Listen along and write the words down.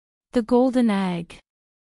The golden egg.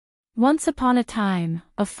 Once upon a time,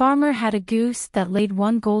 a farmer had a goose that laid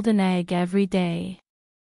one golden egg every day.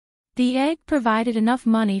 The egg provided enough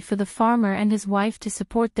money for the farmer and his wife to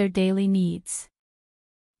support their daily needs.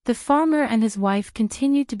 The farmer and his wife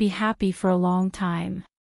continued to be happy for a long time.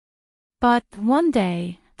 But, one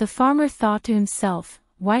day, the farmer thought to himself,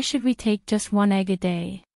 why should we take just one egg a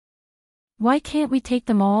day? Why can't we take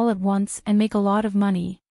them all at once and make a lot of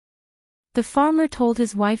money? The farmer told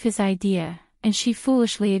his wife his idea, and she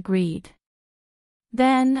foolishly agreed.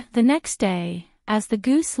 Then, the next day, as the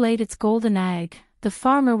goose laid its golden egg, the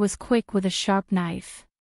farmer was quick with a sharp knife.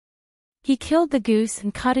 He killed the goose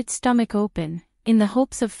and cut its stomach open, in the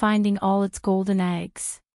hopes of finding all its golden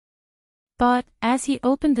eggs. But, as he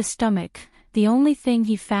opened the stomach, the only thing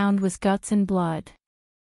he found was guts and blood.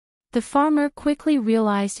 The farmer quickly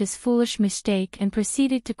realized his foolish mistake and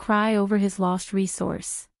proceeded to cry over his lost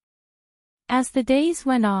resource. As the days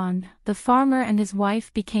went on, the farmer and his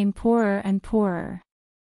wife became poorer and poorer.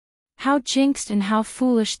 How jinxed and how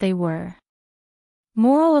foolish they were.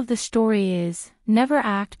 Moral of the story is, never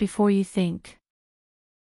act before you think.